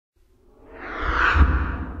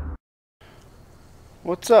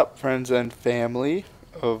What's up, friends and family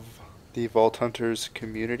of the Vault Hunters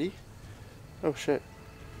community? Oh shit.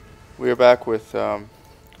 We are back with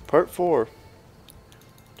part 4.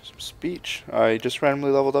 Some speech. I just randomly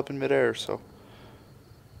leveled up in midair, so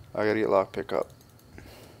I gotta get lockpick up.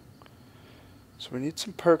 So we need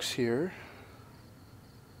some perks here.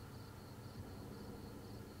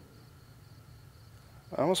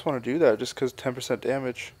 I almost want to do that just because 10%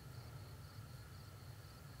 damage.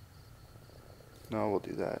 No, we'll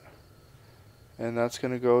do that. And that's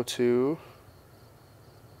gonna go to...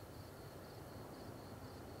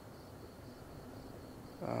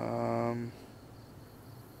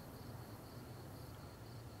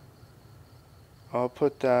 I'll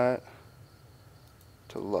put that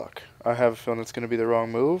to luck. I have a feeling it's going to be the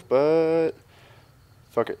wrong move, but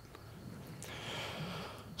fuck it.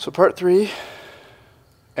 So part 3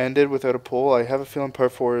 ended without a pull. I have a feeling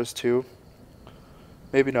part 4 is too.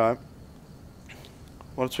 Maybe not.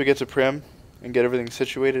 Once we get to Primm and get everything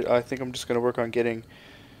situated, I think I'm just going to work on getting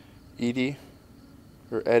Edie,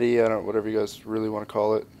 or Eddie, I don't know, whatever you guys really want to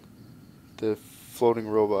call it. The floating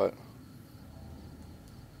robot.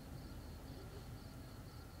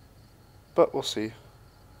 But we'll see.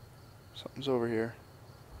 Something's over here.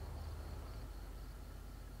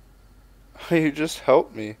 You just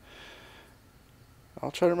helped me.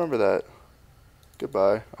 I'll try to remember that.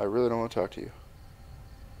 Goodbye. I really don't want to talk to you.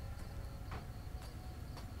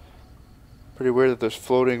 Pretty weird that there's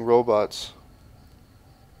floating robots,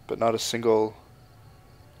 but not a single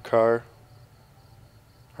car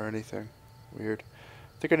or anything. Weird.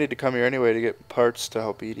 I think I need to come here anyway to get parts to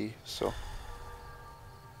help Edie, so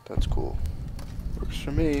that's cool. Works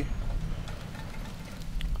for me.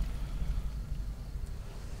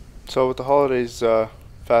 So with the holidays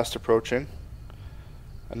fast approaching,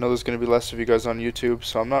 I know there's going to be less of you guys on YouTube,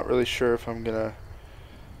 so I'm not really sure if I'm gonna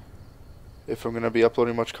be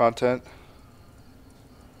uploading much content.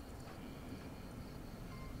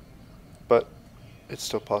 But it's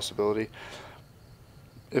still a possibility.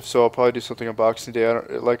 If so, I'll probably do something on Boxing Day.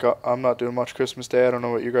 I'm not doing much Christmas Day. I don't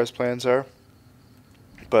know what your guys' plans are,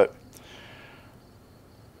 but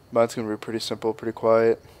mine's gonna be pretty simple, pretty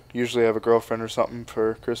quiet. Usually I have a girlfriend or something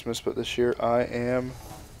for Christmas, but this year I am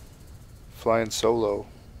flying solo.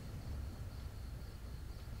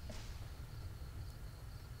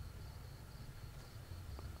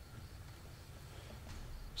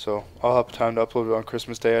 So I'll have time to upload it on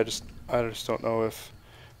Christmas Day. I just don't know if,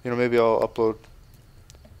 maybe I'll upload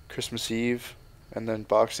Christmas Eve and then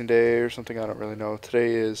Boxing Day or something. I don't really know.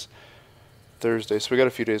 Today is Thursday, so we got a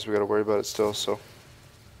few days we got to worry about it still. So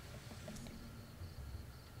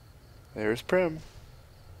there's Primm.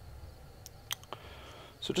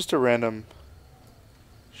 So just a random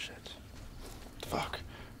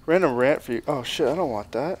random rant for you. Oh shit, I don't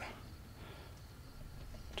want that.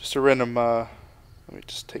 Just a random let me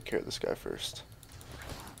just take care of this guy first.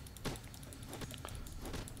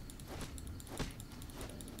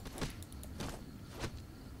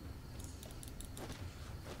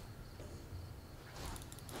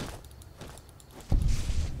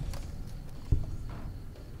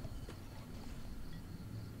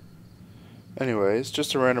 Anyways,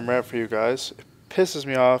 just a random rant for you guys. It pisses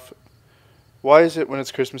me off. Why is it when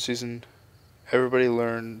it's Christmas season, everybody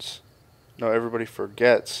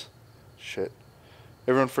forgets? Shit.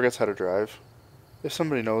 Everyone forgets how to drive. If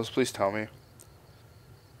somebody knows, please tell me.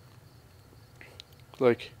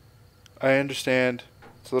 Like, I understand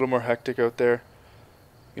it's a little more hectic out there.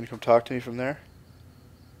 You gonna come talk to me from there?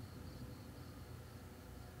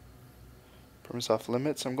 Primm is off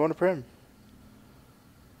limits. I'm going to Primm.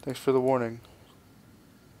 Thanks for the warning.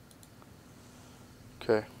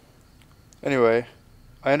 Okay. Anyway,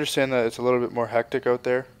 I understand that it's a little bit more hectic out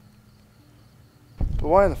there. But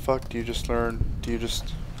why in the fuck do you just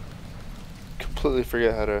completely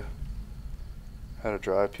forget how to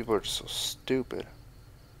drive? People are just so stupid.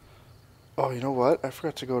 Oh, you know what? I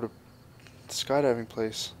forgot to go to the skydiving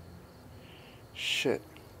place. Shit.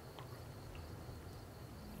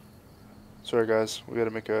 Sorry guys, we gotta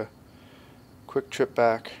make a quick trip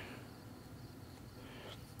back.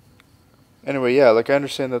 Anyway, yeah, like I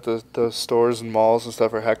understand that the stores and malls and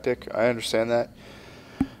stuff are hectic. I understand that.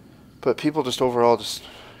 But people just overall just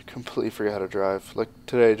completely forget how to drive. Like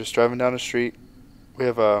today, just driving down the street, we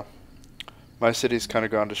have my city's kind of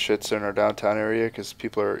gone to shits in our downtown area because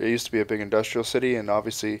it used to be a big industrial city and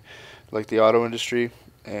obviously like the auto industry,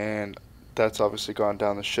 and that's obviously gone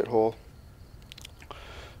down the shithole.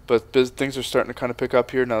 But things are starting to kind of pick up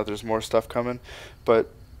here now that there's more stuff coming. But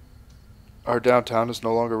our downtown is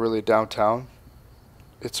no longer really downtown.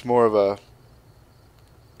 It's more of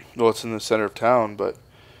it's in the center of town, but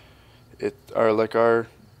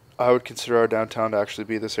I would consider our downtown to actually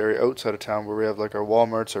be this area outside of town where we have like our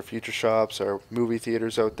Walmarts, our future shops, our movie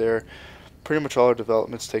theaters out there. Pretty much all our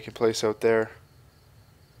developments taking place out there.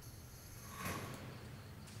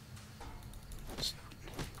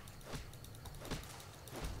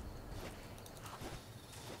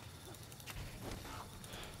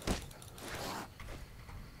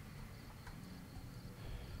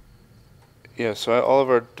 Yeah, so all of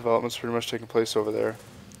our developments pretty much taking place over there.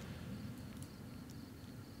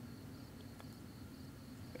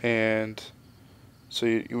 And so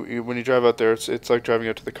when you drive out there, it's like driving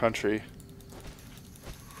out to the country.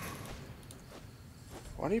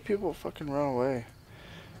 Why do you people fucking run away?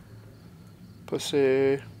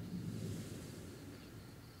 Pussy.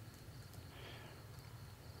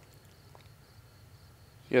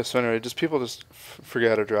 Yeah, so anyway, just people just forget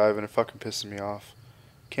how to drive and it fucking pisses me off.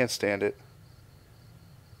 Can't stand it.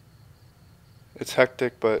 It's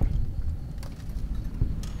hectic, but...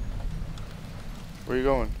 Where are you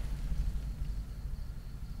going?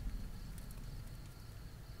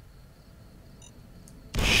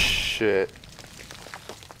 Shit.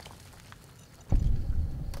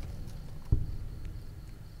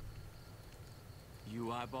 You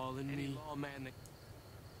eyeballing me? Man,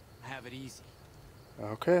 have it easy.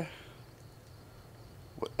 Okay.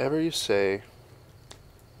 Whatever you say.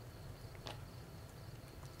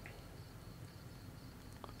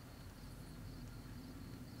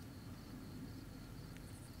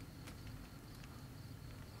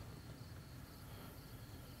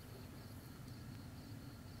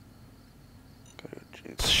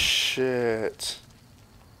 Shit.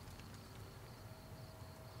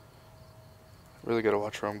 Really gotta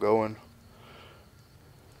watch where I'm going.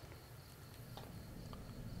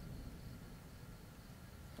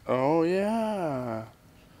 Oh yeah.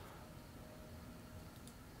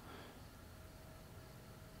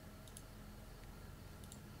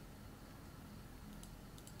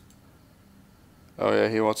 Oh yeah,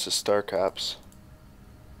 he wants his star caps.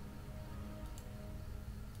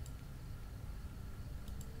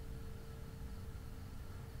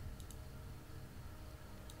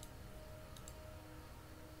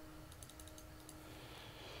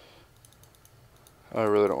 I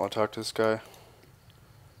really don't want to talk to this guy.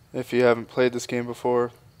 If you haven't played this game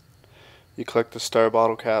before, you collect the star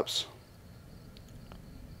bottle caps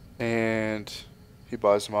and he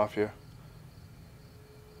buys them off you.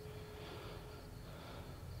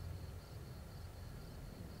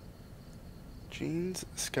 Jeans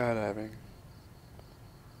skydiving.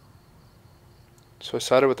 So I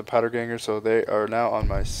sided with the powder ganger, so they are now on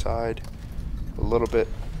my side a little bit.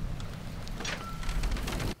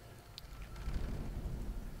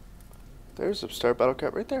 There's a star battle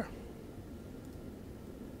cap right there.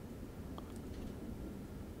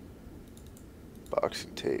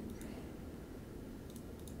 Boxing tape.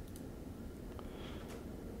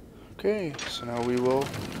 Okay, so now we will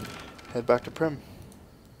head back to Primm.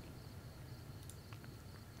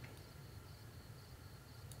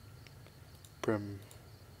 Primm.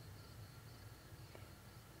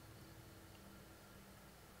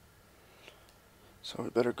 So we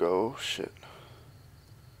better go. Shit.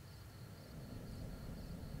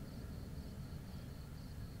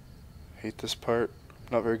 Hate this part.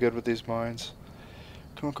 Not very good with these mines.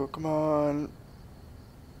 Come on, come on.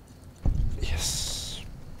 Yes.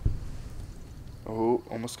 Oh,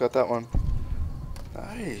 almost got that one.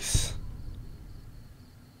 Nice.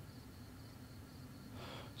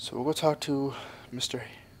 So we'll go talk to Mr.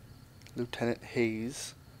 Lieutenant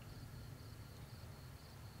Hayes.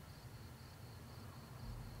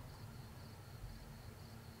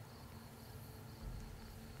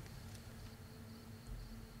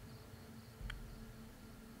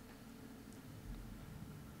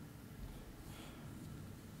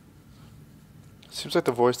 Seems like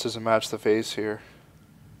the voice doesn't match the face here.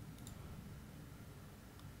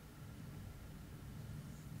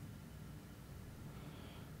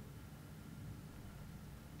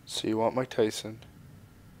 So you want Mike Tyson.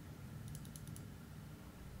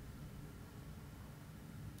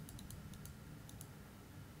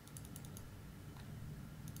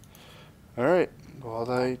 Alright,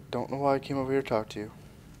 well I don't know why I came over here to talk to you.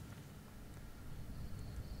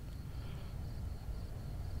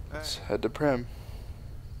 Let's head to Primm.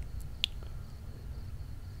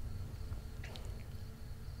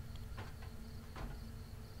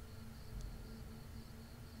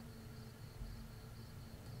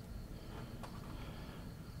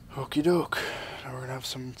 Okie doke. Now we're gonna have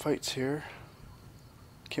some fights here.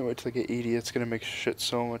 Can't wait till I get 80. It's gonna make shit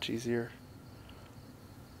so much easier.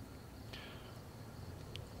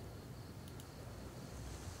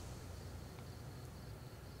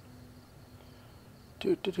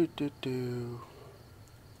 Do do do do do.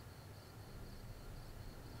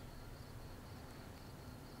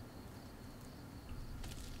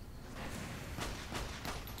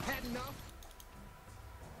 Had enough?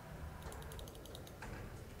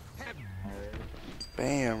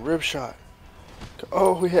 Bam, rib shot.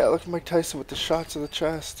 Oh yeah, look at Mike Tyson with the shot to the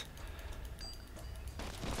chest.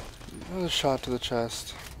 Another shot to the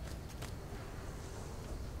chest.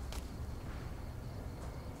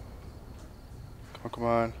 Oh, come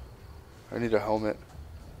on. I need a helmet.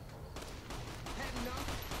 Had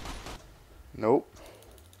enough? Nope.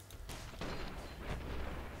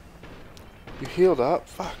 You healed up?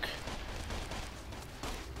 Fuck.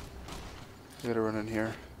 I gotta run in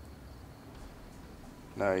here.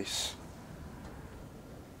 Nice.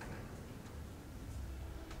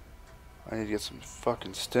 I need to get some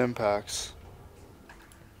fucking stim packs.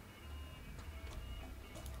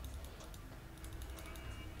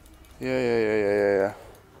 Yeah.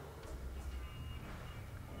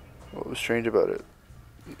 What was strange about it?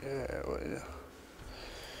 Yeah, well, yeah.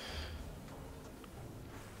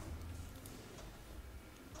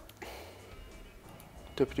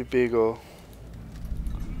 Deputy Beagle.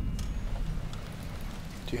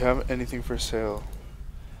 Do you have anything for sale?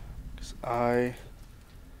 Because I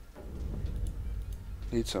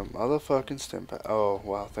need some motherfucking stim pack. Oh,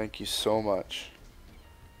 wow. Thank you so much.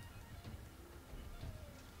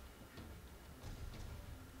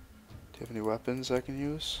 Do you have any weapons I can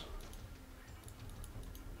use?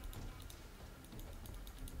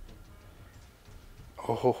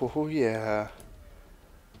 Oh, yeah.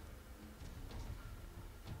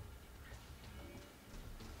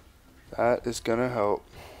 That is gonna help.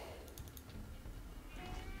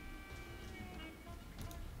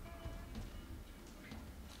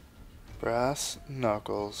 Brass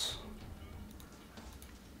knuckles.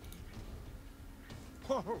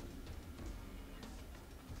 Whoa.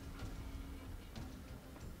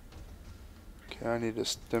 Okay, I need a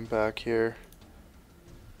stim pack here.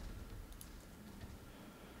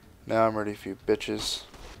 Now I'm ready for you bitches.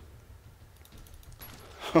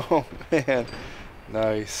 Oh man.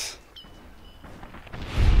 Nice.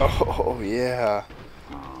 Oh yeah.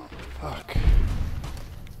 Fuck.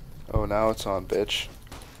 Oh, now it's on, bitch.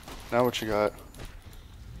 Now what you got?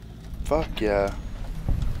 Fuck yeah.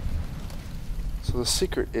 So the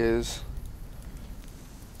secret is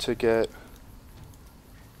to get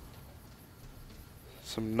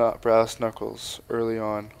some brass knuckles early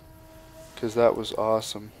on, because that was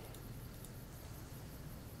awesome.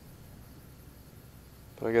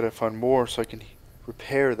 But I gotta find more so I can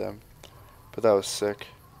repair them. But that was sick.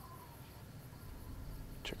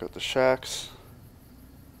 Check out the shacks.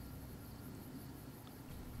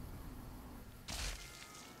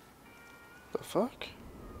 The fuck?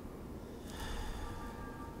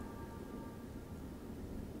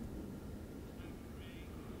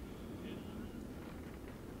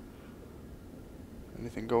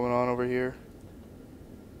 Anything going on over here?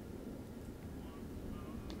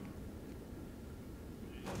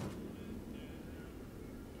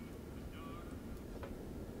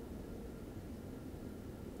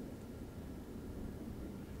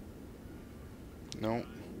 No.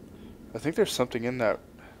 I think there's something in that.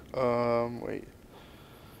 Wait.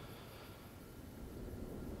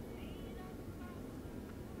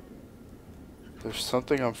 There's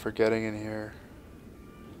something I'm forgetting in here.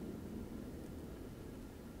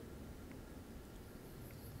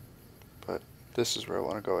 But this is where I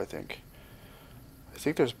want to go, I think. I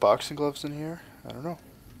think there's boxing gloves in here. I don't know.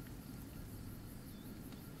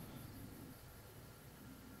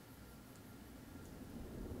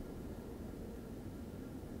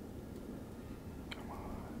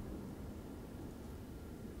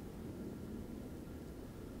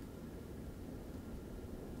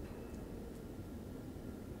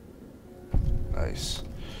 Nice.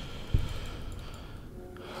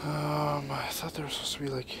 I thought there was supposed to be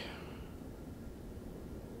like.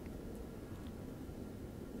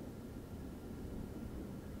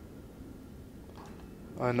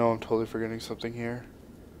 I know I'm totally forgetting something here.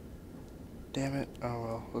 Damn it. Oh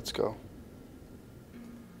well, let's go.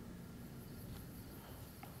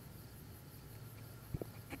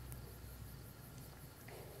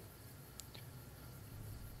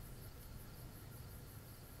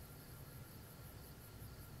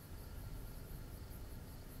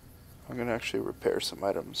 I'm gonna actually repair some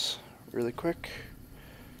items really quick.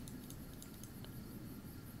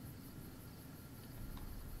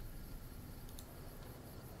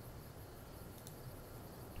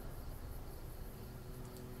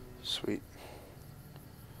 Sweet.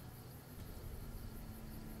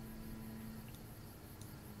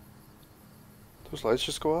 Those lights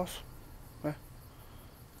just go off? Eh.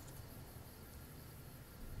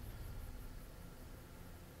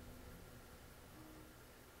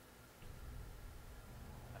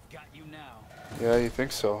 Yeah, you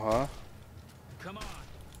think so, huh? Come on.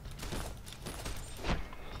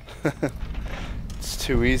 It's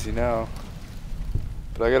too easy now.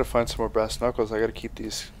 But I gotta find some more brass knuckles. I gotta keep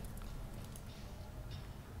these.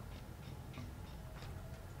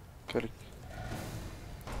 Gotta.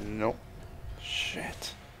 Nope.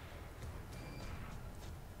 Shit.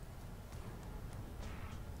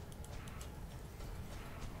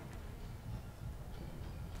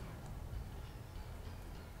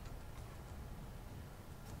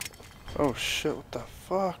 Oh shit, what the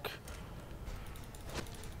fuck?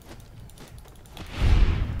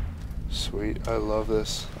 Sweet, I love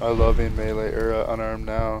this. I love being melee or unarmed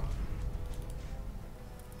now.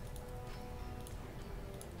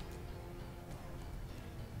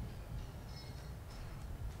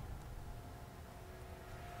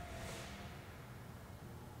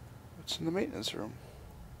 What's in the maintenance room?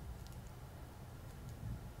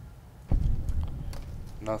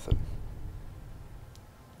 Nothing.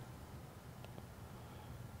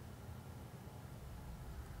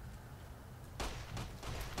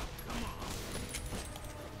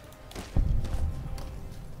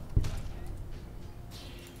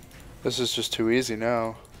 This is just too easy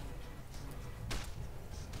now.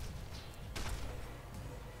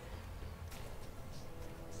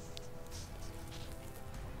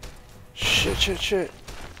 Shit, shit, shit.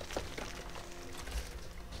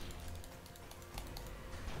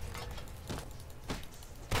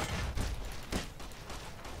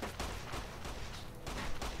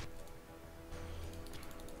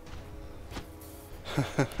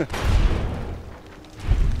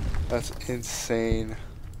 That's insane.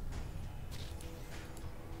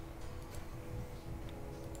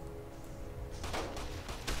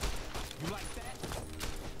 You like that?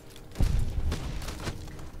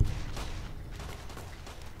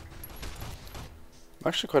 I'm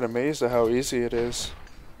actually quite amazed at how easy it is.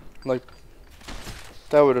 Like,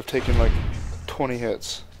 that would have taken like 20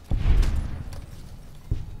 hits.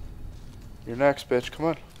 You're next, bitch. Come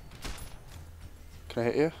on. Can I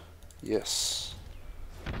hit you? Yes.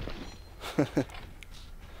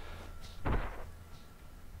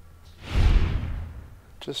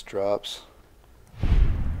 Just drops.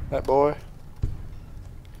 That boy.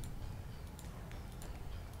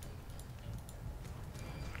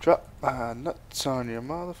 Drop my nuts on your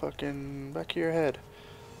motherfucking back of your head.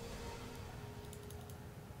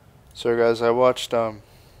 So guys, I watched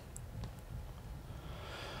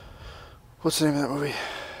what's the name of that movie?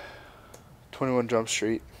 21 Jump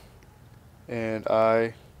Street, and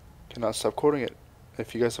I cannot stop quoting it.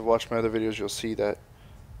 If you guys have watched my other videos, you'll see that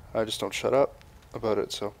I just don't shut up about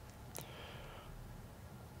it. So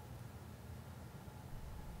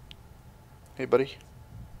hey buddy.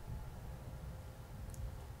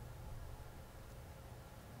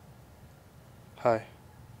 Hi.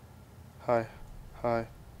 Hi. Hi.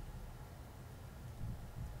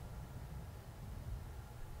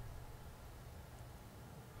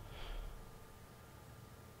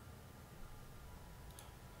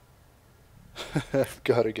 I've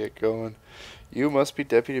gotta get going. You must be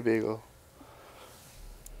Deputy Beagle.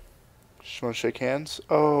 Just wanna shake hands?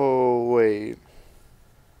 Oh, wait.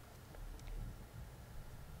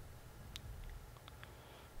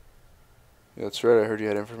 Yeah, that's right, I heard you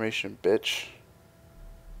had information, bitch.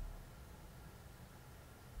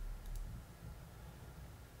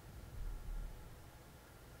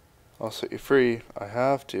 I'll set you free. I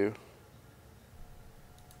have to.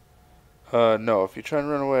 No, if you try and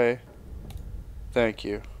run away, thank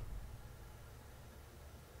you.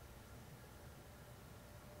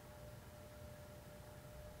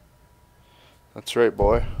 That's right,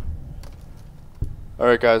 boy.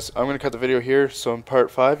 Alright guys, I'm going to cut the video here, so in part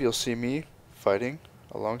 5 you'll see me fighting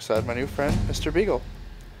alongside my new friend, Mr. Beagle.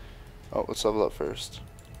 Oh, let's level up first.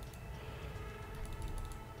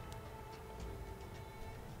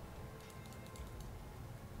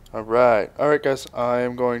 Alright guys, I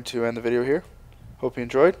am going to end the video here. Hope you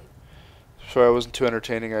enjoyed. Sorry I wasn't too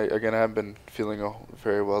entertaining. I haven't been feeling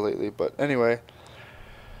very well lately, but anyway.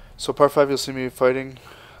 So part 5 you'll see me fighting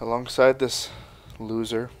alongside this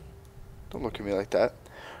loser. Don't look at me like that.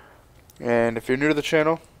 And if you're new to the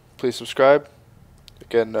channel, please subscribe.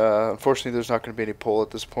 Again, unfortunately there's not going to be any poll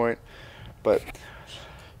at this point, but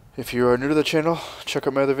if you are new to the channel, check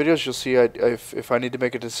out my other videos. You'll see if I need to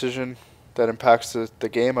make a decision that impacts the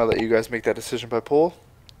game, I'll let you guys make that decision by poll.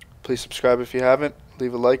 Please subscribe if you haven't.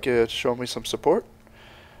 Leave a like to show me some support.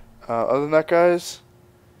 Other than that, guys,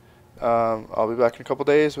 I'll be back in a couple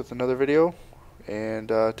days with another video, and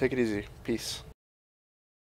take it easy. Peace.